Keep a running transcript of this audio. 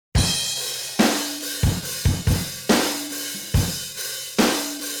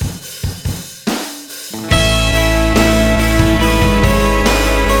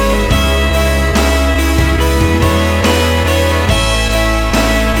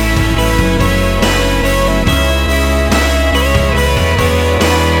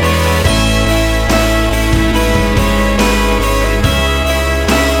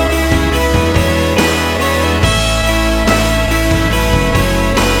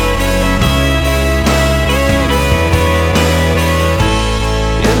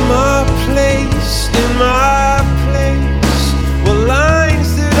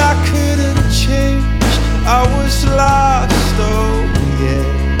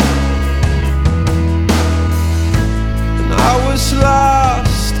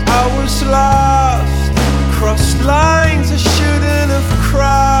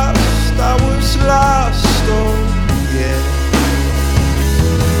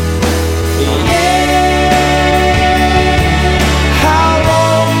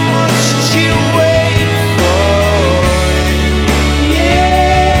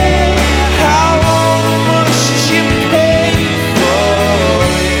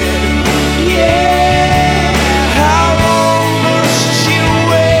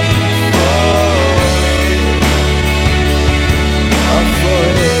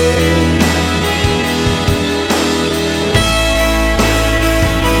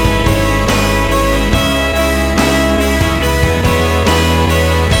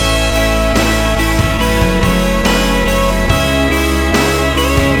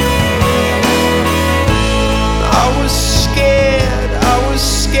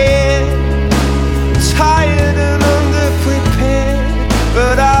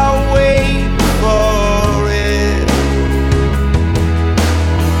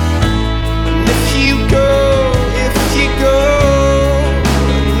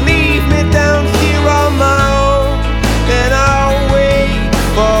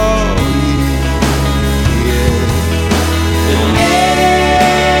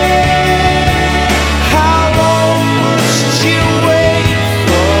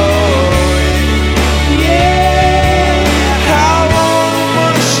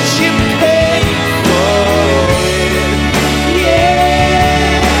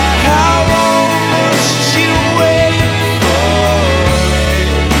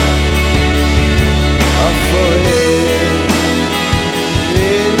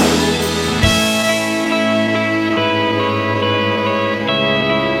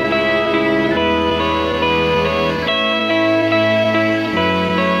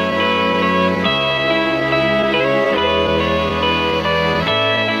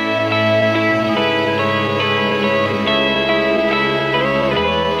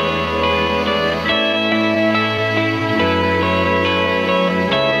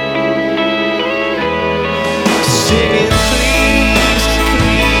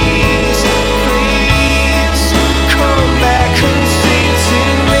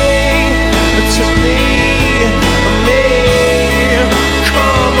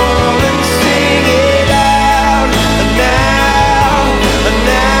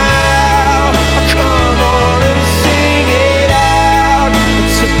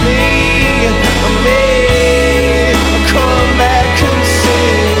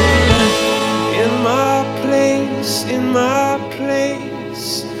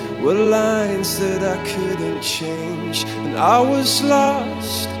change, and I was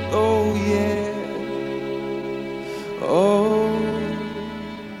lost. Oh yeah, oh.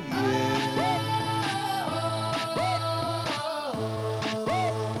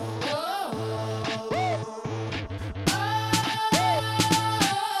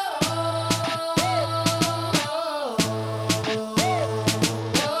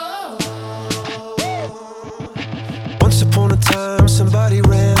 Once upon a time, somebody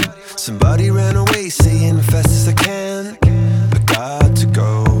ran away, saying fast as I can, I got to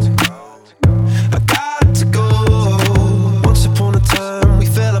go, I got to go. Once upon a time, we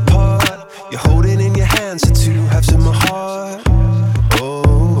fell apart. You're holding in your hands the two halves of my heart. Oh,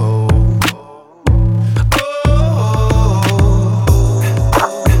 oh,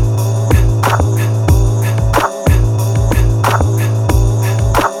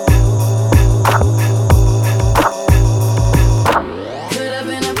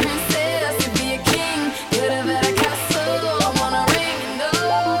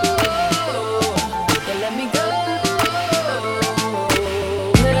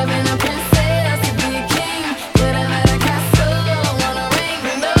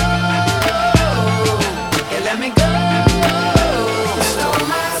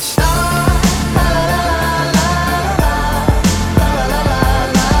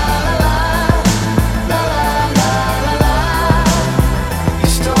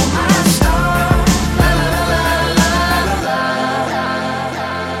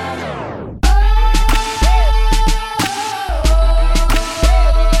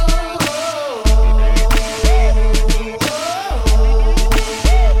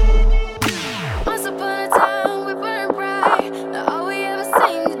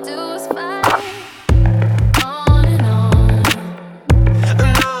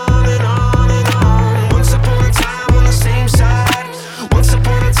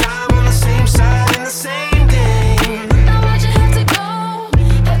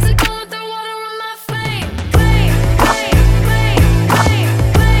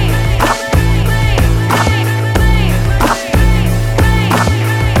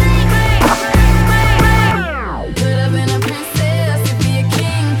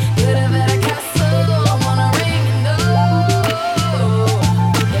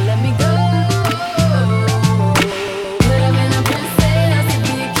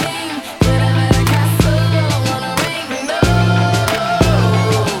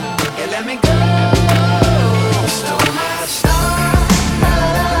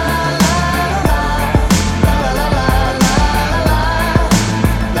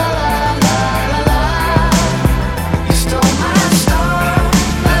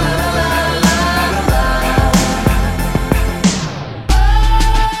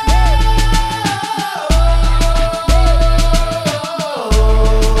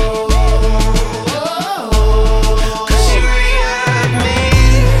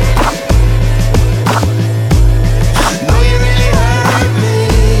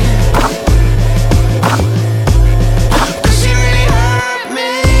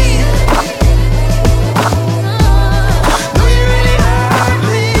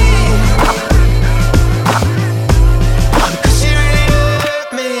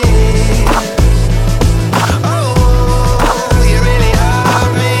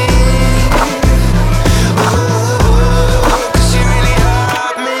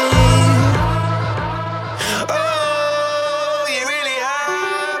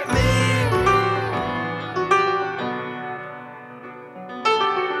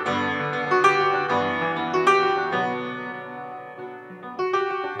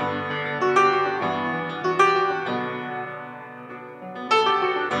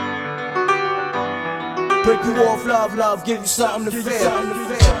 Break you off, love, give you something to feel.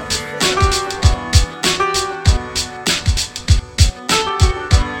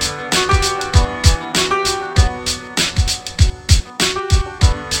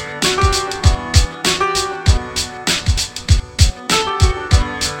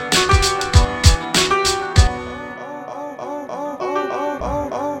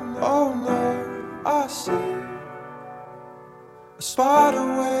 A spider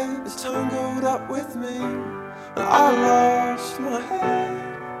web is tangled up with me, and I lost my head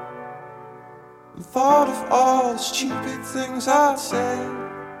and thought of all the stupid things I'd said.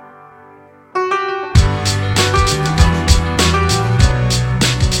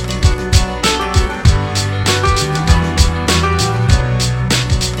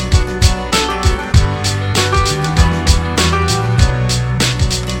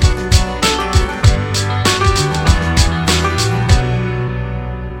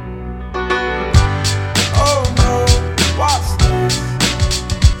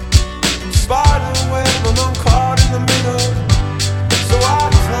 Spider web among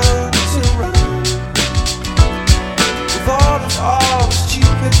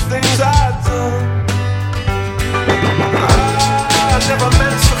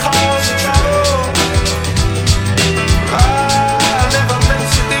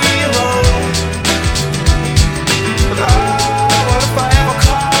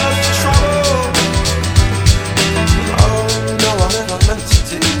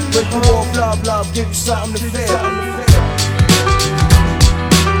something to feel.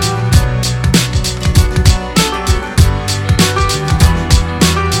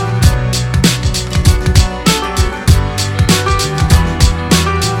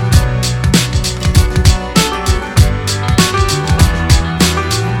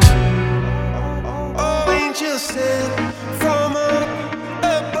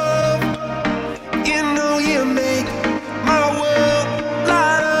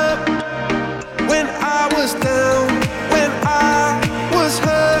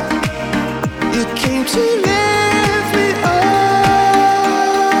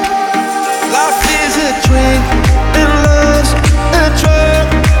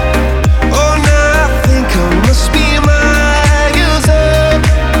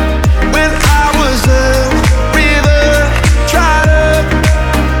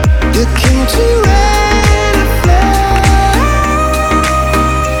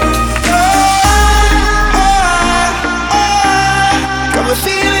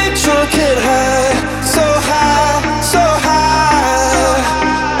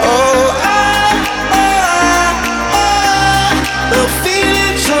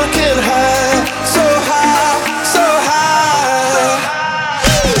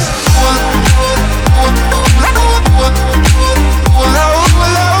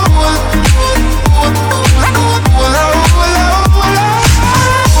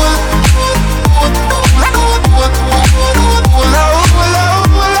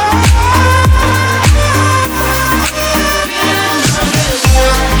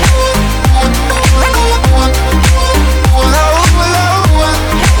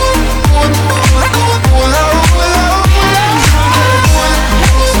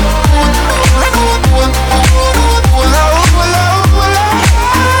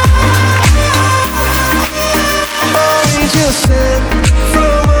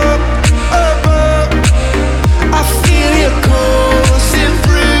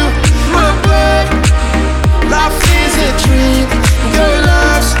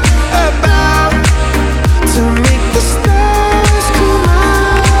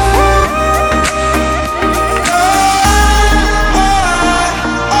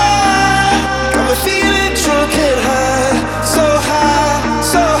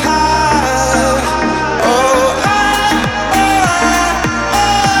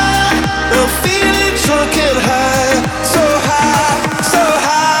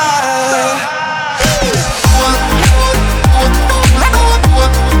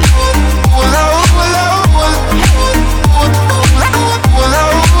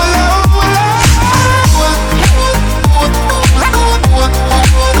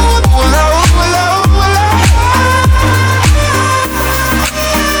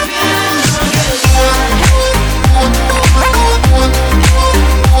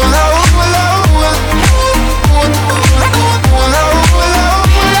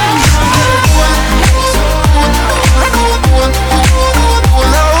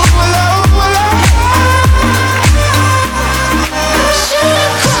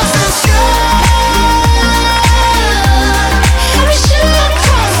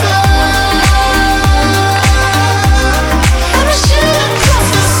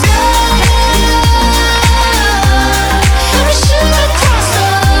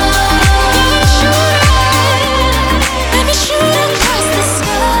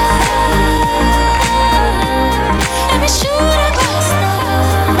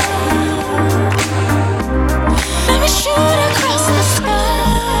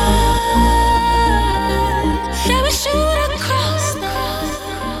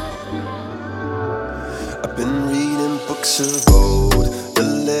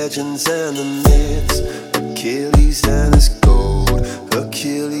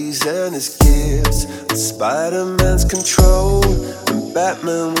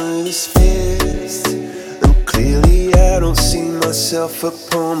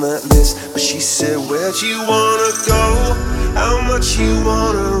 Upon that list, but she said, where'd you wanna go? How much you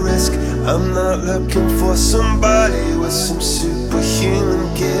wanna risk? I'm not looking for somebody with some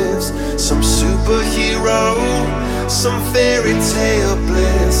superhuman gifts, some superhero, some fairy tale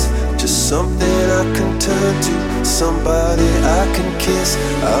bliss, just something I can turn to, somebody I can kiss.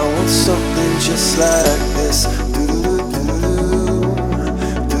 I want something just like this.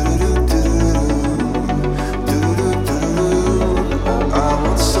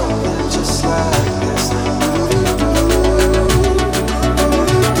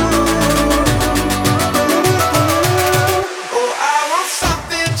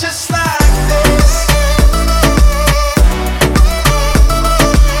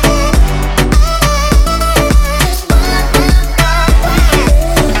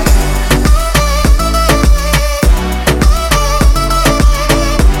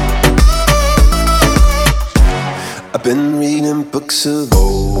 books of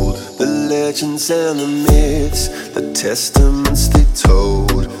old, the legends and the myths, the testaments they told,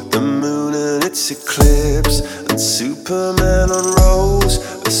 the moon and its eclipse, and Superman unrolls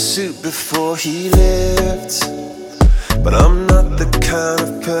a suit before he lived. But I'm not the kind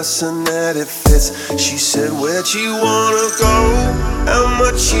of person that it fits. She said, where'd you wanna go? How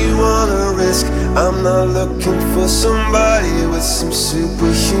much you wanna risk? I'm not looking for somebody with some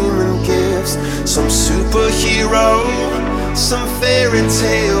superhuman gifts, some superhero, some fairy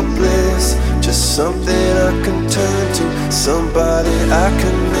tale bliss. Just something I can turn to, somebody I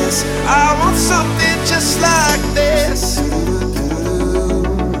can miss. I want something just like this.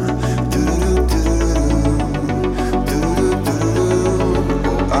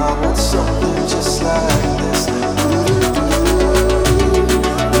 Something just like this.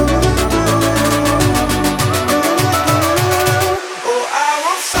 Oh, I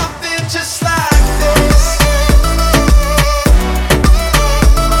want something just like this.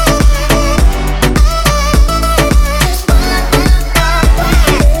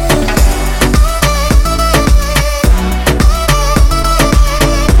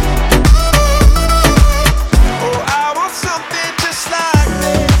 Oh, I want something just like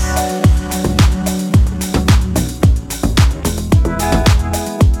this.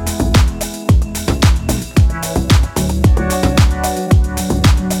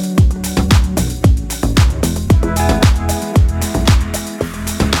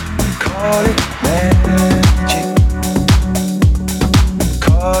 Call it magic,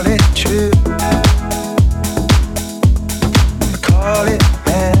 call it true, call it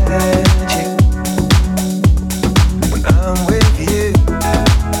magic when I'm with you.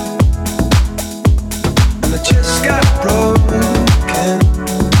 And I just got broken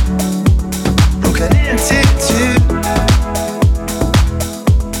into two.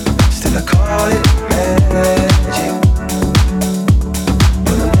 Still I call it magic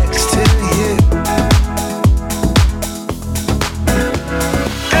when I'm next to you. And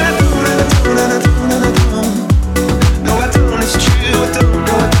I don't. No, I don't, it's true. I don't,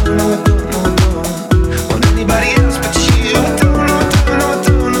 no, I don't, no, I don't, no, I don't want anybody else but you. I don't, no, I don't, no, I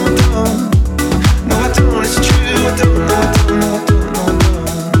don't, no, I don't. No, I don't, it's true. I don't, no, I don't, no, I don't, no, I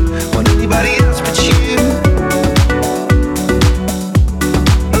don't want anybody else but you.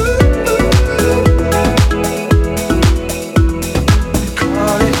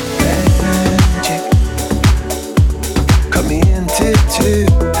 Call it magic, cut me into two.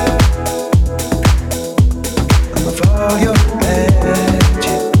 I'm of all your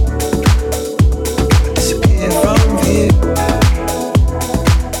magic, I disappear from view,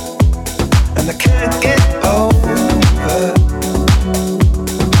 and I can't get over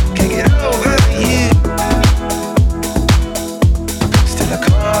you. Still I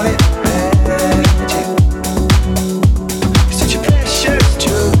call it magic, you're such a precious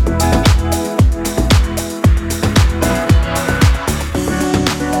jewel.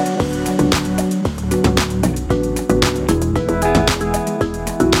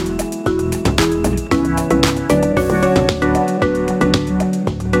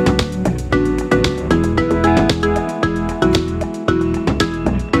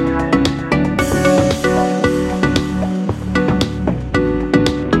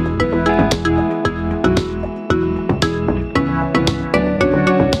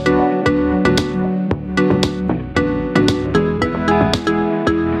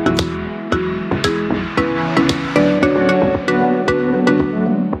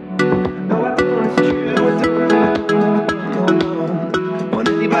 No, I don't, it's true. I don't want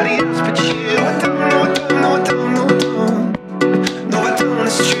anybody else but you. I don't, no, I don't, no, I don't, no, I don't. No, I don't,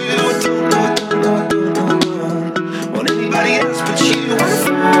 it's true. I don't, no, I don't, no, I don't, no, I don't want anybody else but you. I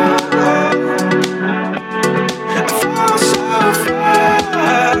fall so far.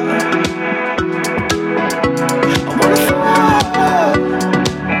 I wanna fall.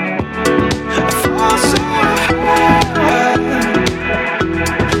 I fall so hard.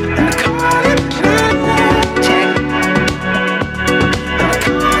 And I call it magic, and I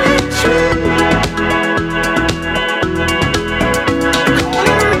call it true.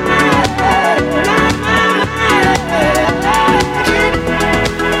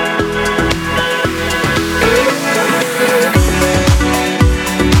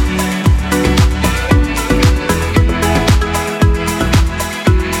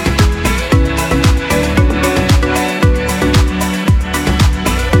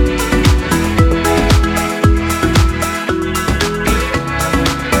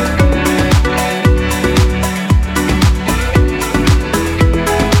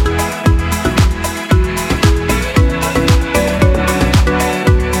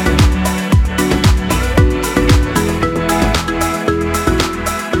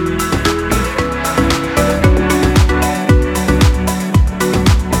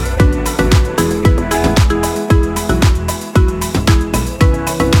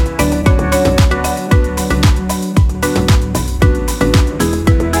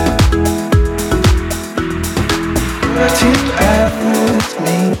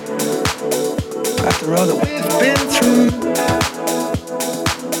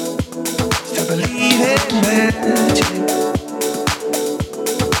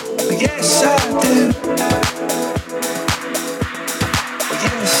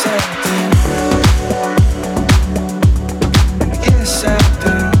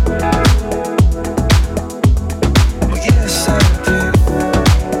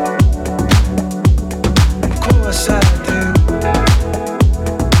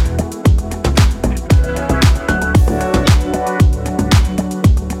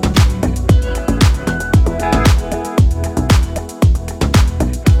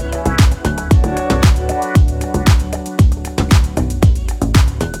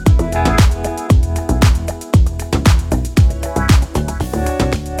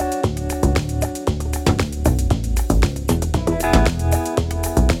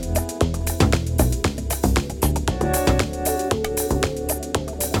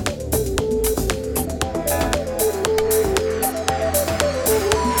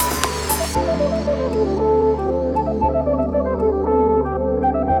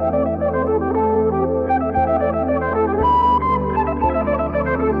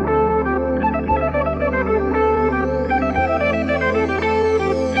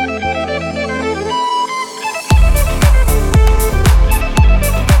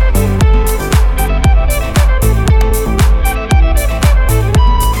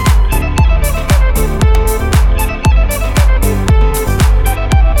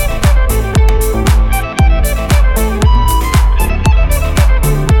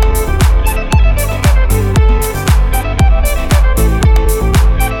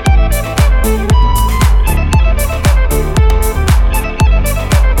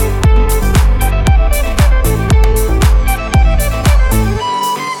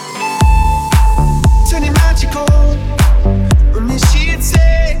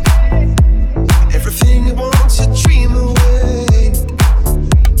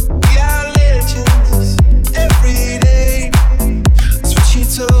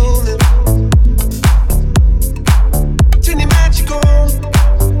 told him. Turning magical.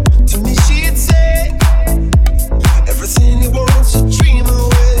 To me she'd say everything he wants to dream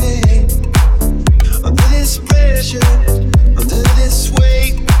away. Under this pressure, under this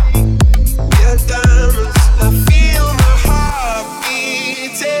weight, yeah, diamonds. I feel my heart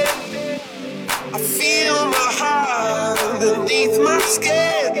beating. I feel my heart underneath my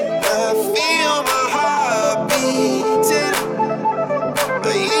skin. I feel my heart beating.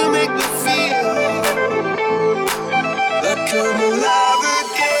 But you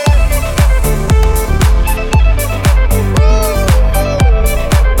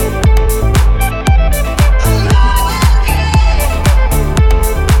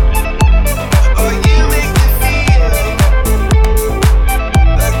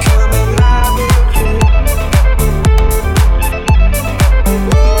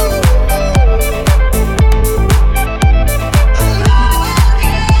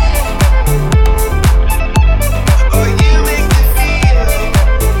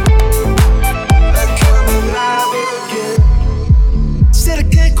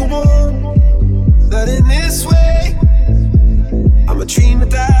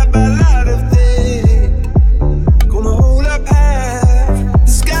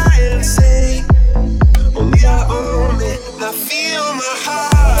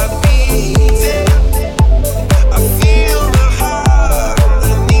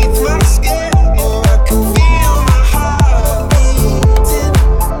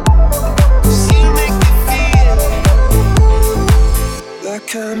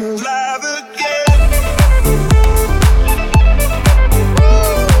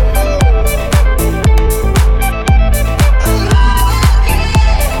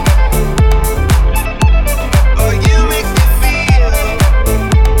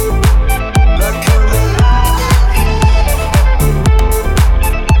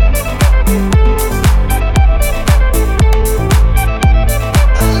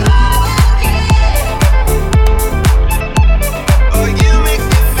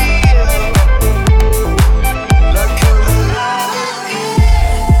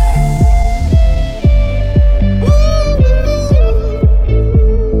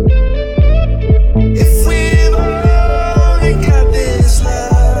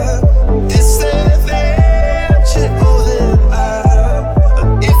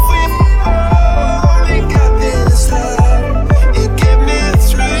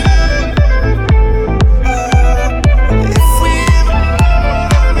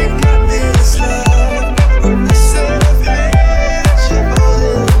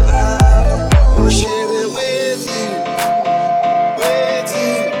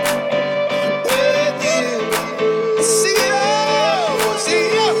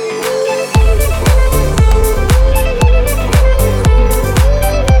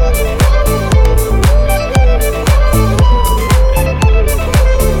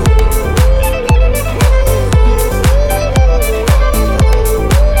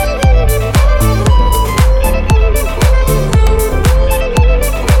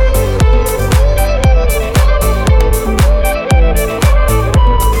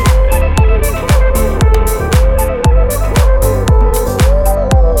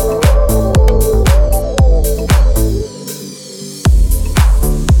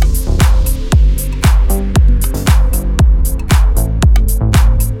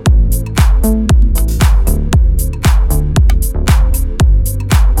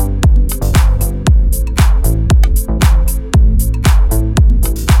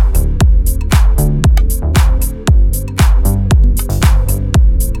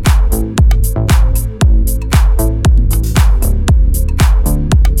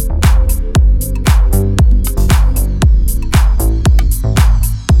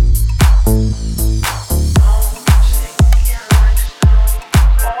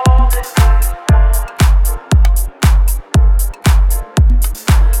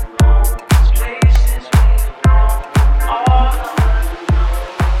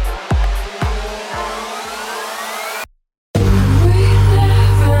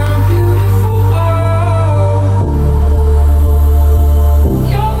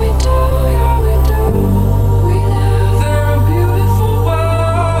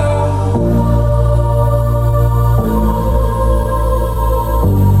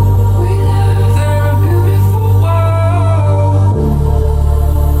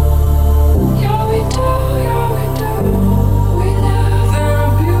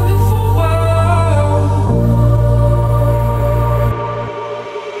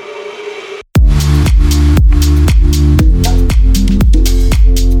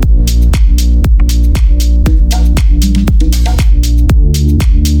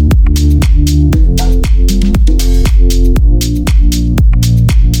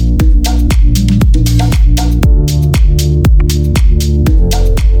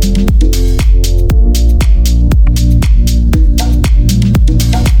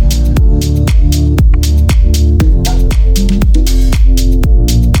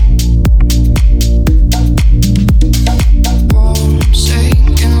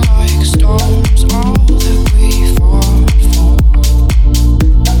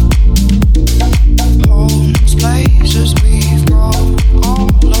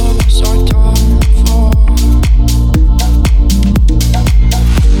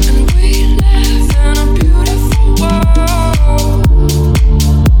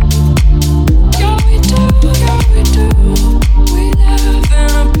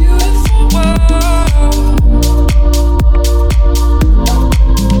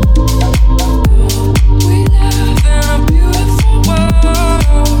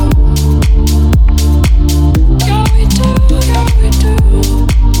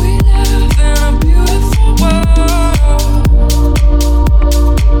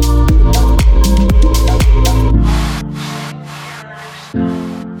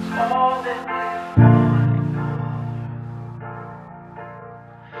Homes,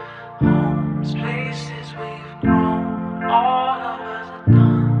 places we've grown, all of us are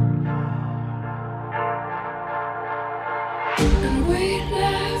done for. And we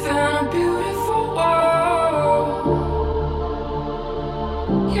live in a beautiful world.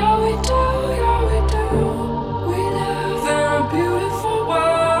 Yeah, we do, yeah, we do. We live in a beautiful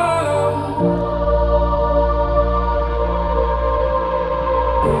world.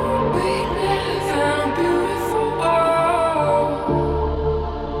 We live in a beautiful world.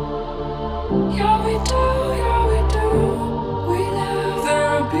 Yeah, we do, yeah, we do. We live in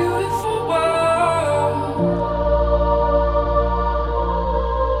a beautiful world.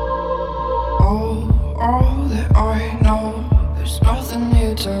 All that I know, there's nothing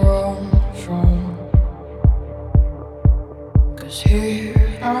here to run from. 'Cause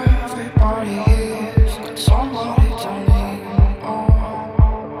here, everybody here's got somebody to lean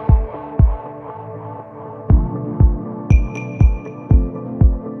on.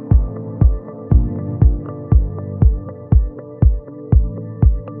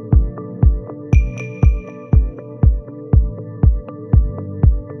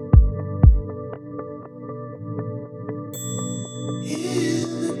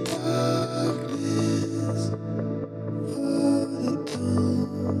 In the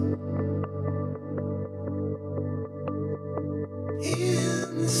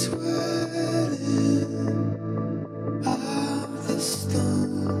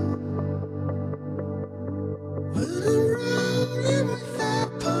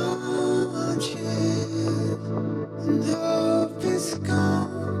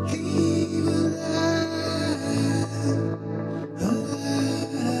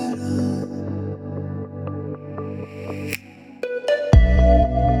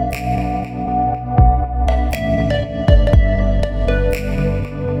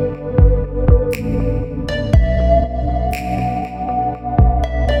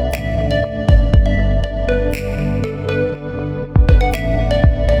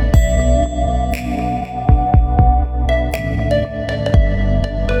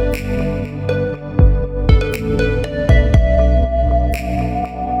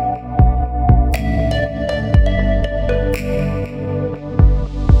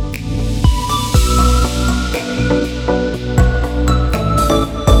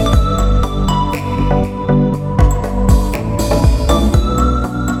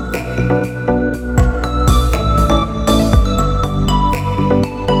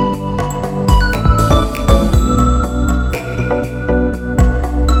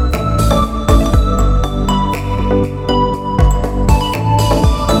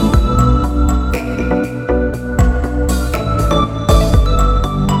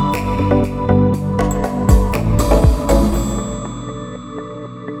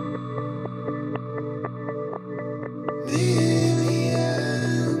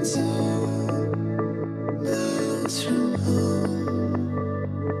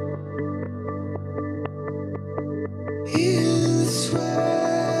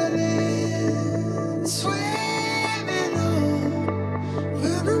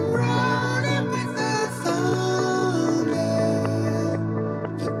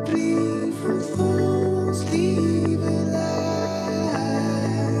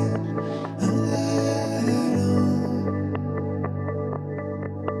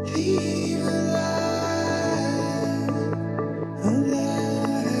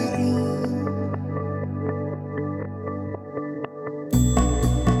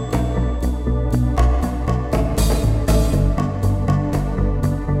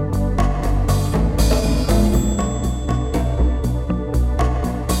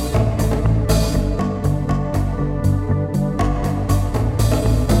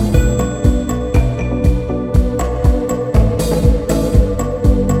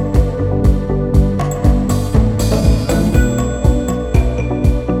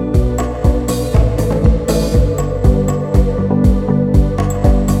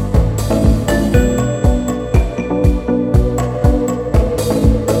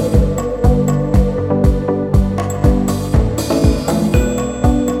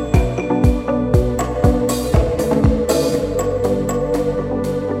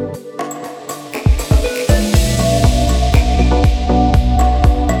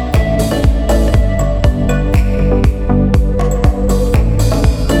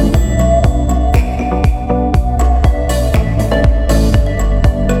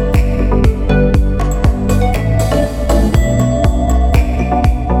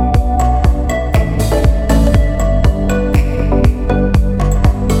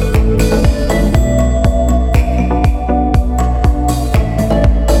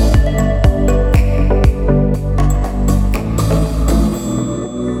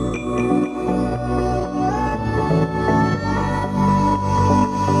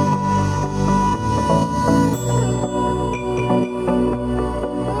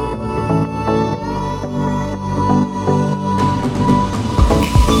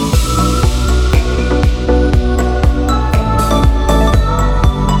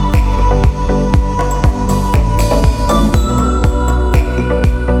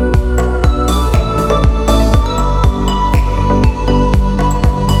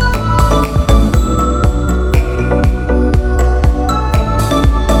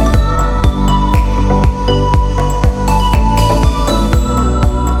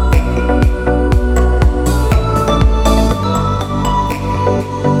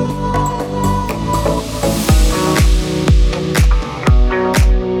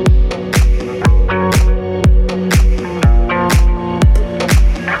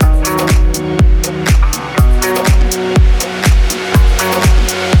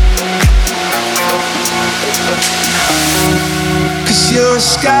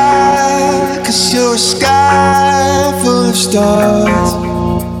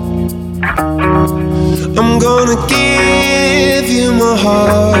I'm gonna give you my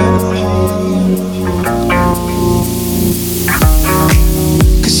heart.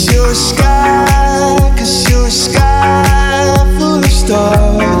 'Cause you're a sky, 'cause you're a sky full of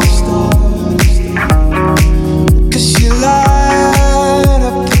stars. 'Cause you light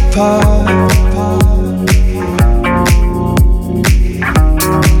up the park.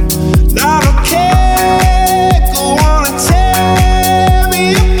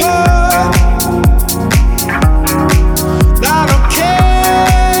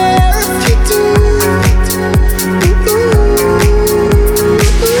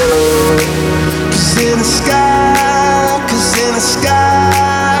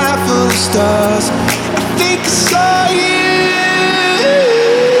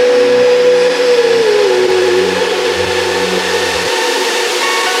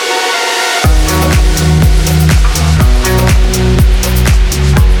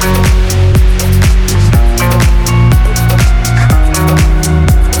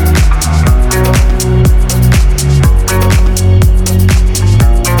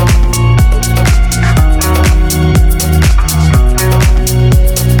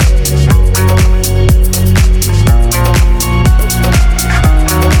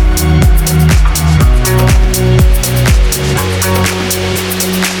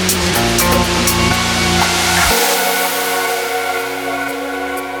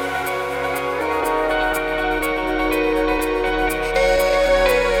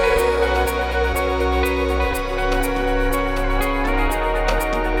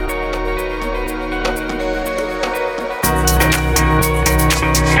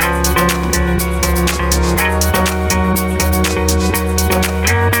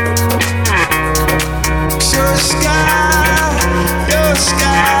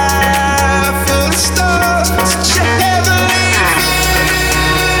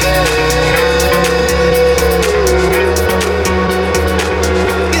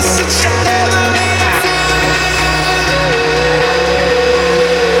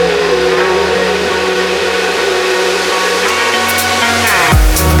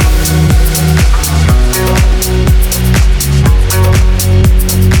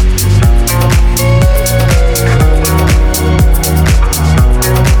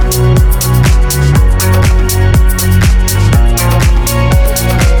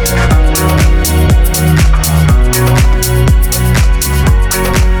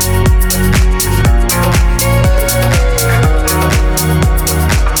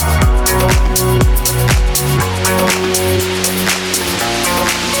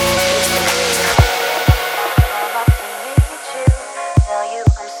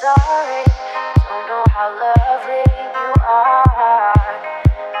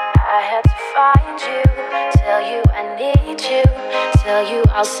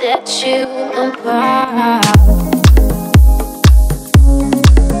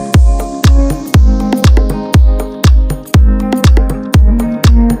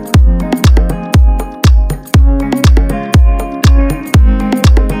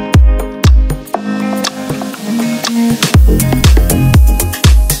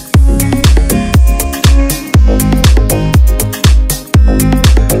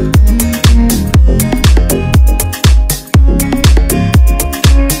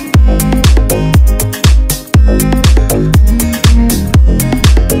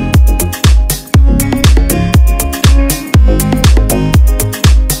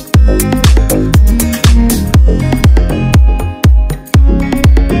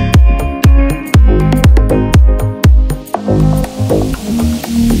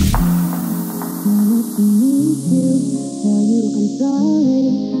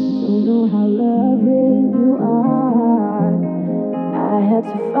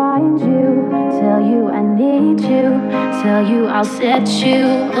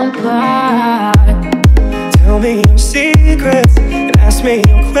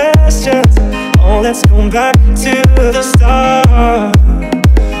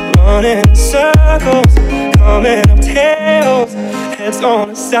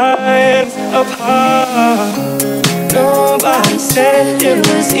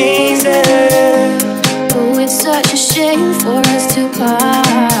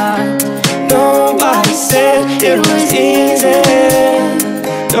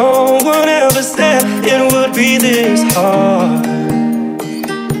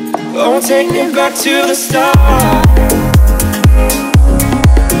 To the start.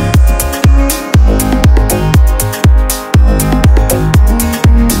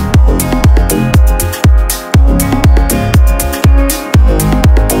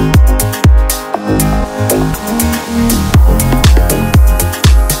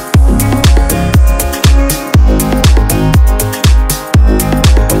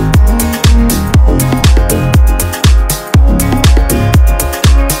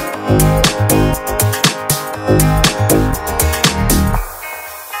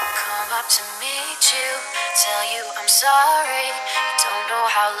 you, tell you I'm sorry. You don't know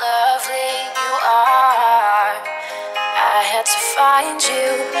how lovely you are. I had to find you,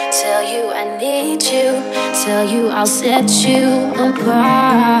 tell you I need you, tell you I'll set you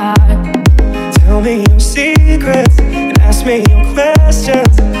apart. Tell me your secrets and ask me your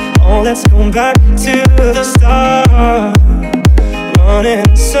questions. Oh, let's go back to the start. Running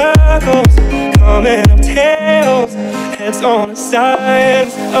in circles, coming up tails, heads on the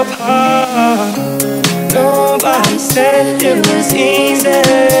sides apart. Nobody said it was easy.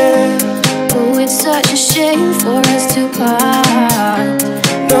 Oh, it's such a shame for us to part.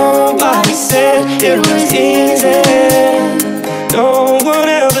 Nobody said it was easy. No one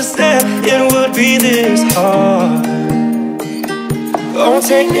ever said it would be this hard. Oh,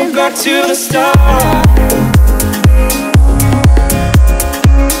 take me back to the start.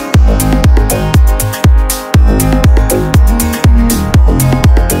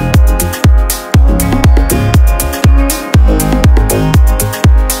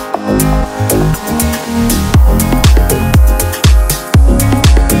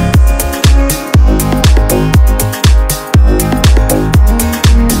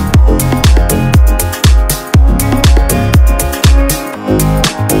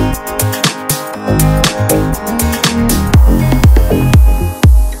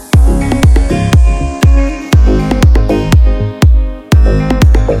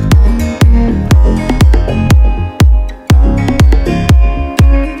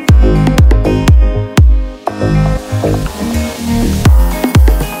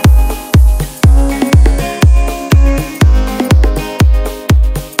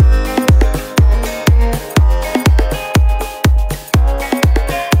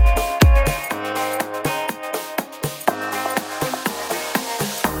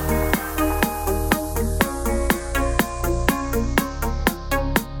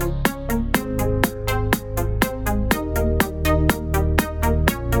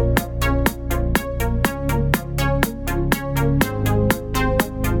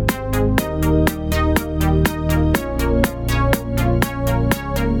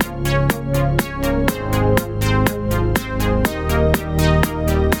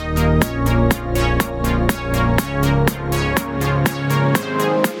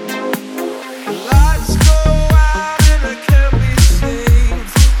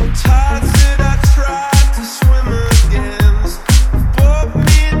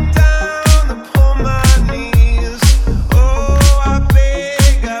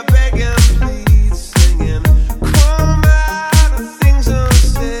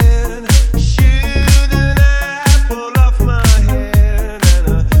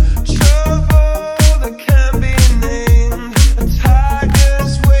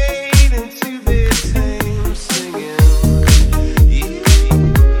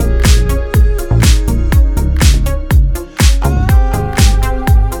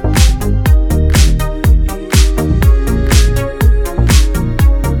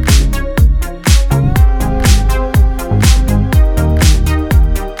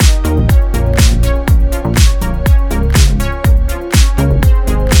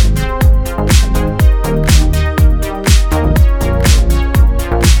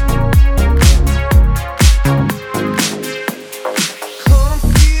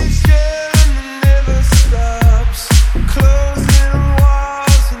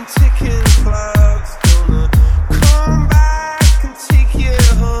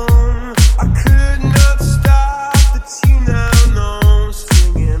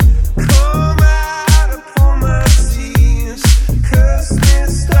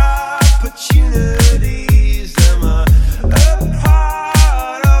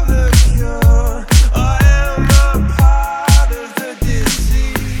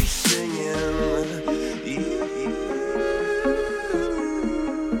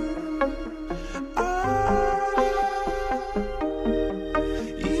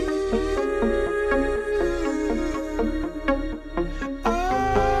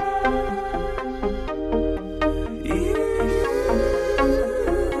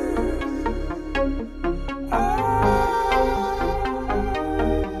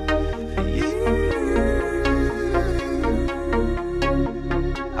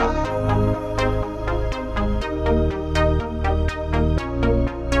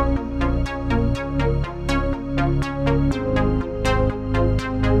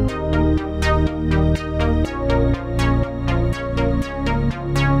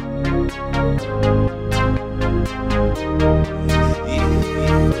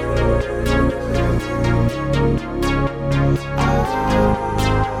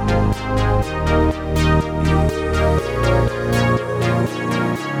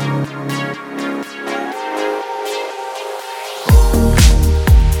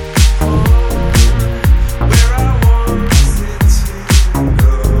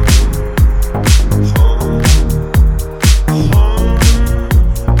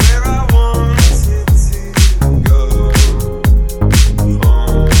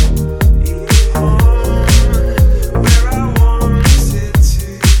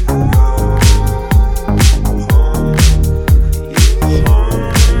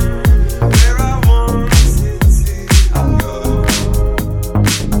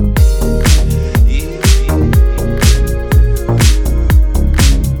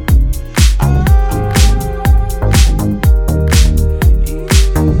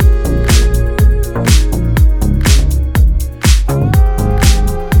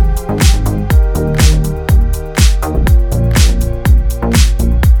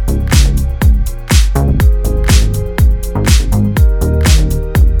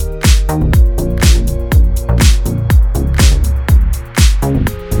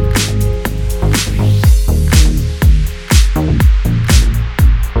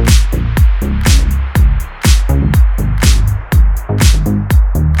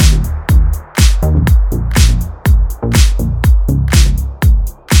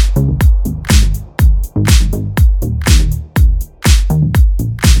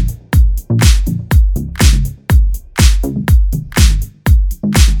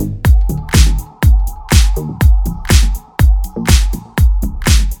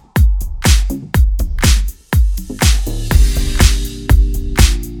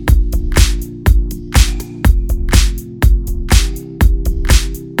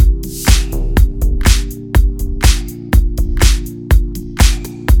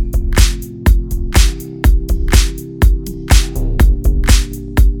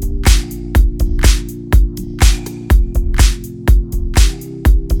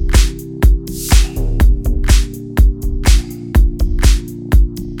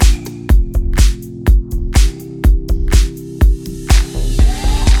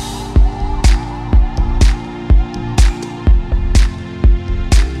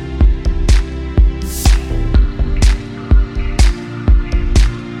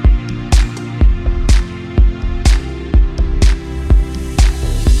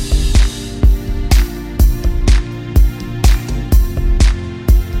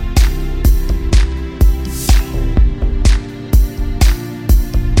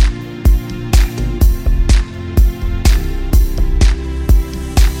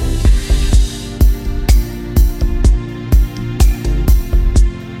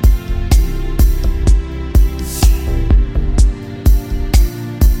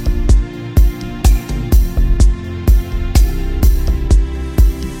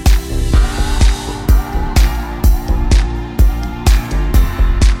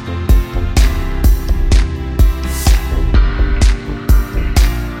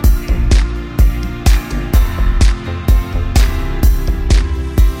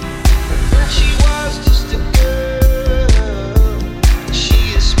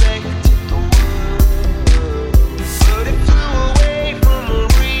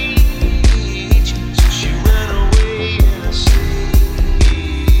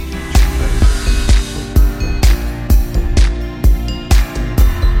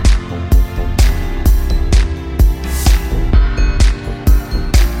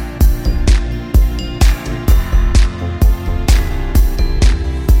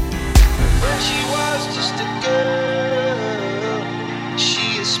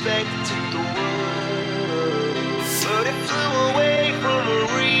 expected the worst, but it flew away from her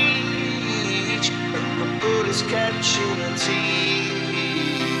reach, and the bullets catching her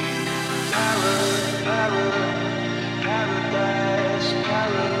teeth. Paradise, paradise,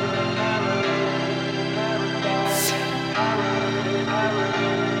 paradise.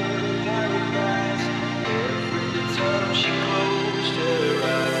 Every time she closed her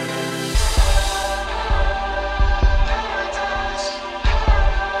eyes.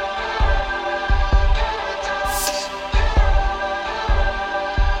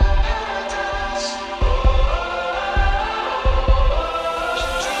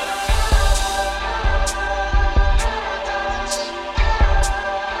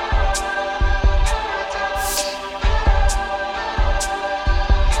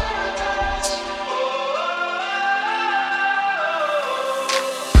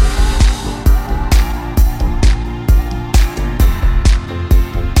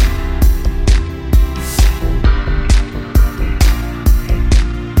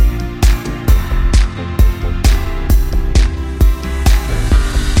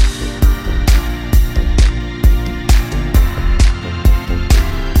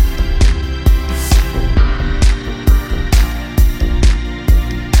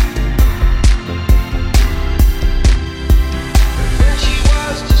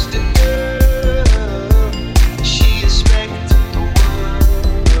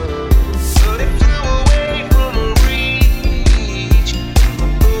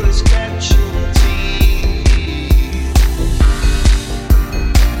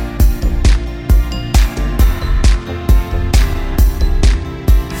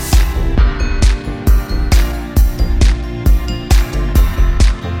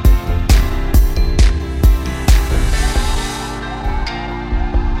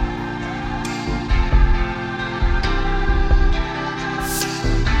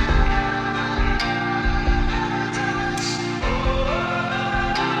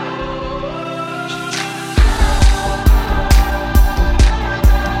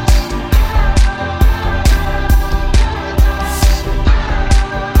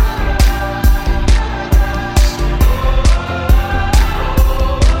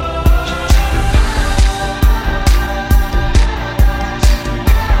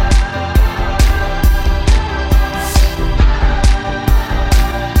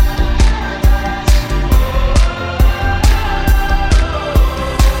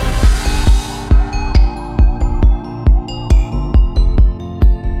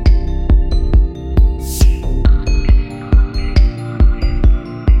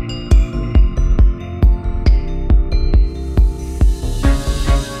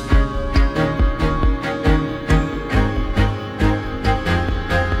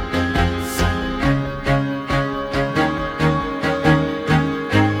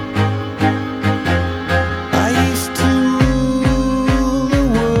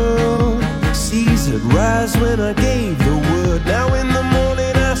 When I gave the word, now in the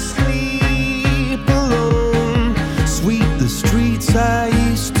morning I sleep alone. Sweep the streets I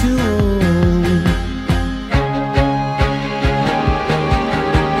used to own.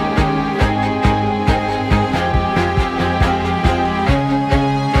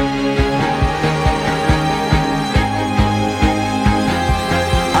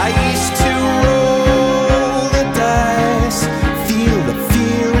 I used to roll the dice, feel the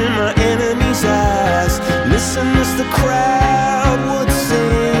fear in my enemy's eyes. Listen as the crowd would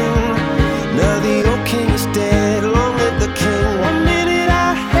sing. Now the old king is dead, long live the king. One minute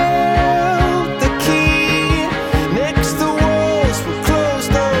I held the key, next the walls were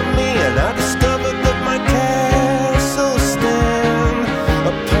closed on me, and I discovered that my castle stand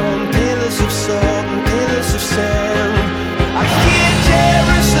upon pillars of salt and pillars of sand. I hear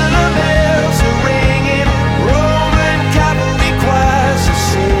Jerusalem bells are ringing, Roman cavalry choirs are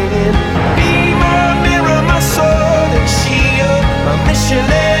singing. Be my mirror, my sword and shield, my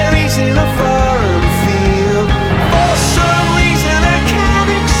missionaries in a foreign field. For some reason I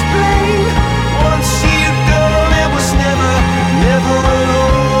can't explain, once you've gone it was never an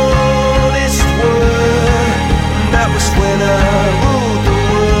honest word. That was when I ruled the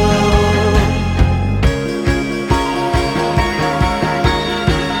world.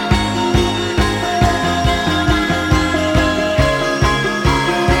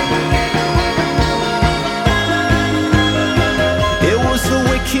 It was the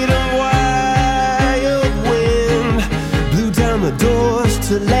wicked and wild wind, blew down the doors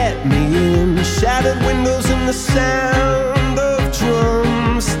to let me in. Shattered windows and the sound of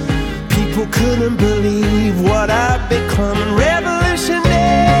drums. People couldn't believe what I'd become. Revel